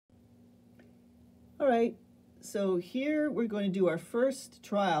All right, so here we're going to do our first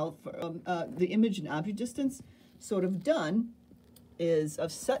trial for the image and object distance. So what I've done is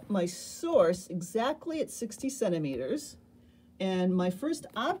I've set my source exactly at 60 centimeters, and my first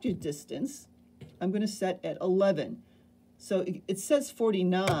object distance I'm going to set at 11. So it says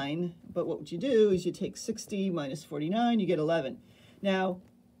 49, but what you do is you take 60 minus 49, you get 11. Now,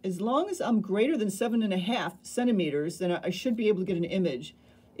 as long as I'm greater than 7.5 centimeters, then I should be able to get an image.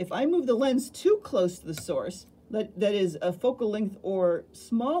 If I move the lens too close to the source, that is a focal length or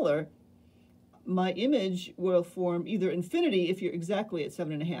smaller, my image will form either infinity if you're exactly at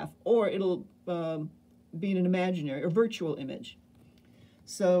 7.5, or it'll be an imaginary or virtual image.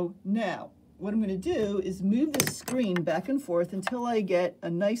 So now, what I'm going to do is move the screen back and forth until I get a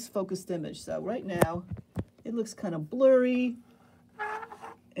nice focused image. So right now, it looks kind of blurry,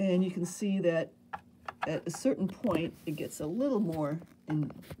 and you can see that at a certain point, it gets a little more,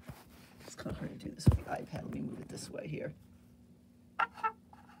 and it's kind of hard to do this with the iPad. Let me move it this way here.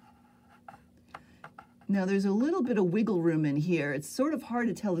 Now there's a little bit of wiggle room in here. It's sort of hard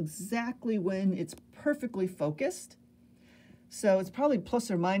to tell exactly when it's perfectly focused. So it's probably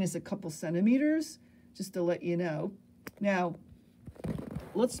plus or minus a couple centimeters, just to let you know. Now,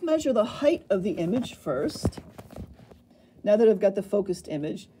 let's measure the height of the image first. Now that I've got the focused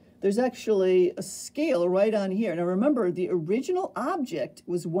image, there's actually a scale right on here. Now remember, the original object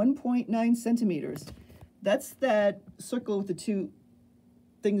was 1.9 centimeters. That's that circle with the two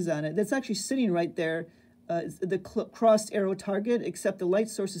things on it. That's actually sitting right there, the crossed arrow target, except the light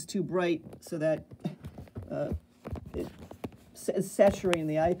source is too bright so that it's saturating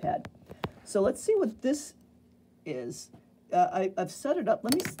the iPad. So let's see what this is. I've set it up.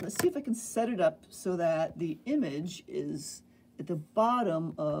 Let's see if I can set it up so that the image is at the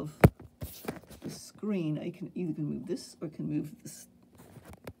bottom of the screen. I can either move this or can move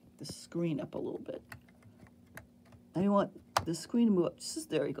the screen up a little bit. I want the screen to move up.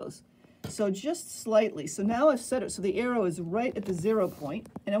 There it goes. So just slightly. So now I've set it so the arrow is right at the 0 point,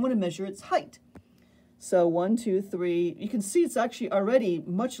 and I want to measure its height. So 1, 2, 3. You can see it's actually already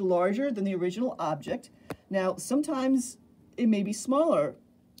much larger than the original object. Now, sometimes it may be smaller.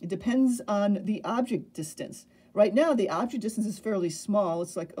 It depends on the object distance. Right now, the object distance is fairly small.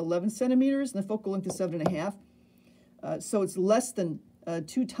 It's like 11 centimeters, and the focal length is 7.5. So it's less than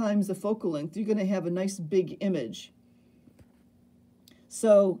 2 times the focal length. You're going to have a nice big image.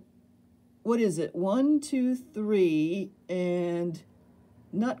 So what is it? 1, 2, 3, and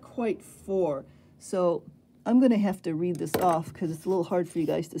not quite 4. So I'm going to have to read this off because it's a little hard for you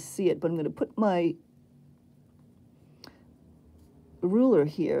guys to see it, but I'm going to put my ruler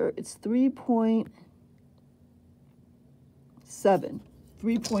here. It's 3.7.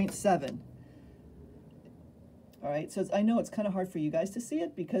 3.7. All right, so I know it's kind of hard for you guys to see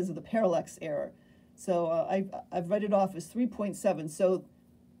it because of the parallax error. So I've read it off as 3.7. So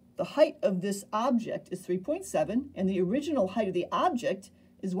the height of this object is 3.7, and the original height of the object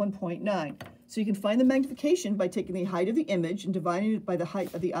is 1.9. So you can find the magnification by taking the height of the image and dividing it by the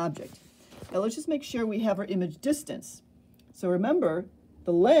height of the object. Now let's just make sure we have our image distance. So remember,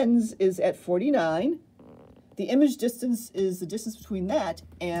 the lens is at 49. The image distance is the distance between that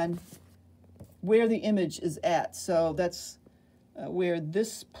and where the image is at. So that's where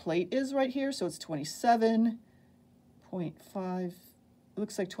this plate is right here. So it's 27.5. It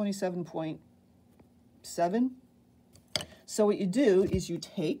looks like 27.7. So what you do is you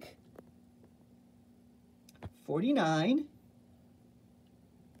take 49,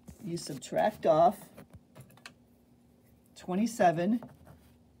 you subtract off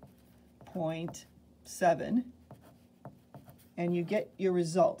 27.7, and you get your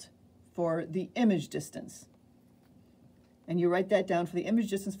result for the image distance. And you write that down for the image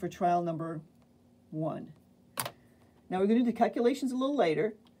distance for trial number 1. Now we're going to do the calculations a little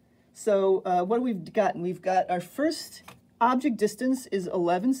later. So what have we gotten? We've got our first object distance is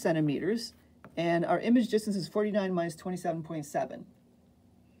 11 centimeters, and our image distance is 49 minus 27.7. I'm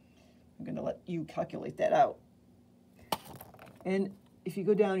going to let you calculate that out. And if you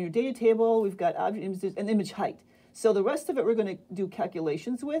go down your data table, we've got object images and image height. So the rest of it we're going to do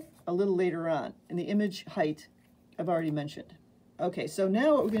calculations with a little later on. And the image height I've already mentioned. Okay, so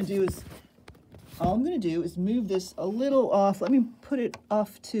now what we're going to do is, all I'm going to do is move this a little off. Let me put it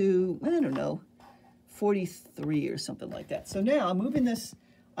off to, I don't know, 43 or something like that. So now I'm moving this,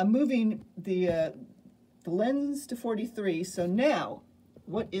 I'm moving the lens to 43. So now,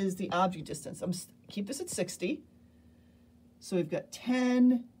 what is the object distance? Keep this at 60. So we've got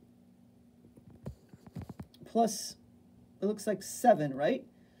 10 plus, it looks like 7, right?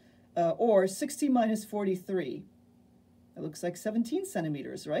 Or 60 minus 43. It looks like 17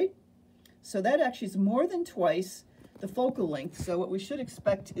 centimeters, right? So that actually is more than twice the focal length. So what we should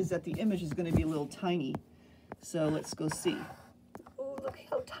expect is that the image is going to be a little tiny. So let's go see. Oh, look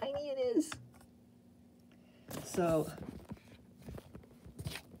how tiny it is. So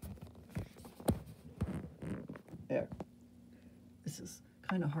there. This is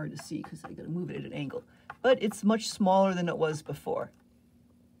kind of hard to see because I got to move it at an angle. But it's much smaller than it was before.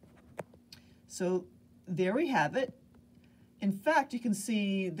 So there we have it. In fact, you can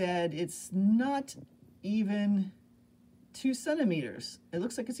see that it's not even 2 centimeters. It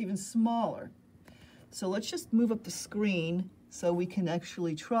looks like it's even smaller. So let's just move up the screen so we can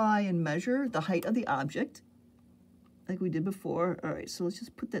actually try and measure the height of the object like we did before. All right, so let's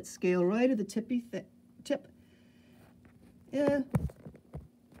just put that scale right at the tip. Yeah.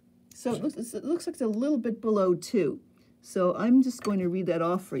 So it looks like it's a little bit below 2. So I'm just going to read that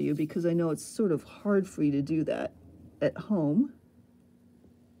off for you because I know it's sort of hard for you to do that at home.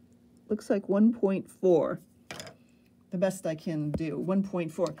 Looks like 1.4. The best I can do,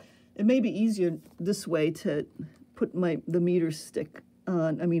 1.4. It may be easier this way to put the meter stick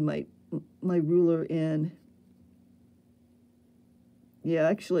on, my ruler in. Yeah,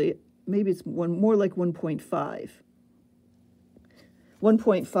 actually, maybe it's more like 1.5.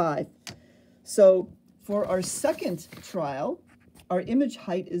 1.5. So for our second trial, our image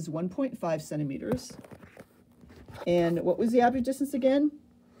height is 1.5 centimeters. And what was the object distance again?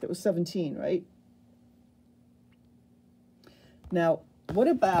 It was 17, right? Now, what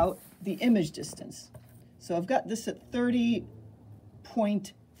about the image distance? So I've got this at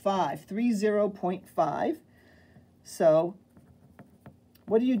 30.5. So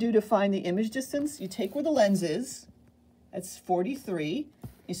what do you do to find the image distance? You take where the lens is, that's 43,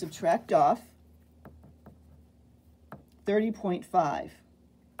 you subtract off 30.5, all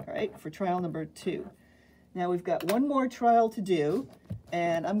right, for trial number 2. Now we've got one more trial to do,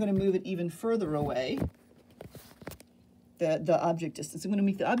 and I'm going to move it even further away. The object distance. I'm going to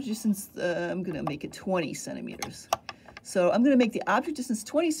make the object distance, I'm going to make it 20 centimeters. So I'm going to make the object distance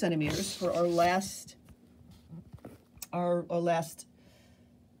 20 centimeters for our last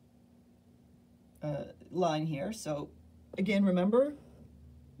line here. So again, remember,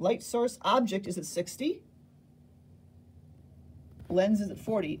 light source object is at 60, lens is at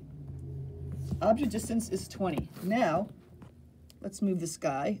 40, object distance is 20. Now, let's move this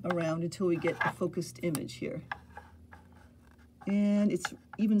guy around until we get a focused image here. And it's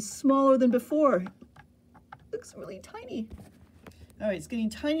even smaller than before. Looks really tiny. All right, it's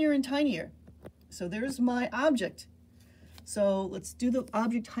getting tinier and tinier. So there's my object. So let's do the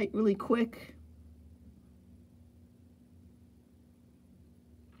object height really quick.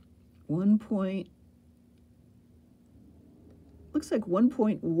 Looks like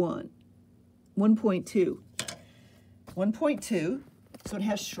 1.1, 1.2. 1.2, so it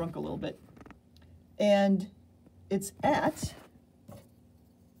has shrunk a little bit. And it's at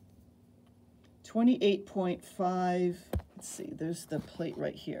 28.5, let's see, there's the plate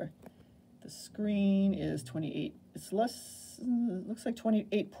right here. The screen is 28, it's less, looks like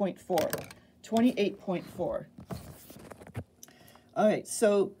 28.4, 28.4. All right,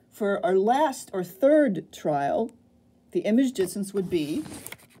 so for our last or third trial, the image distance would be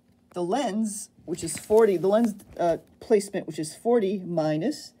the lens, which is 40, the lens placement, which is 40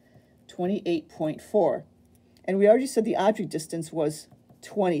 minus 28.4. And we already said the object distance was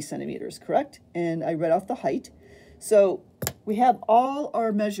 20 centimeters, correct? And I read off the height. So we have all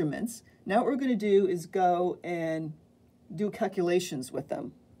our measurements. Now what we're going to do is go and do calculations with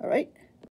them, all right?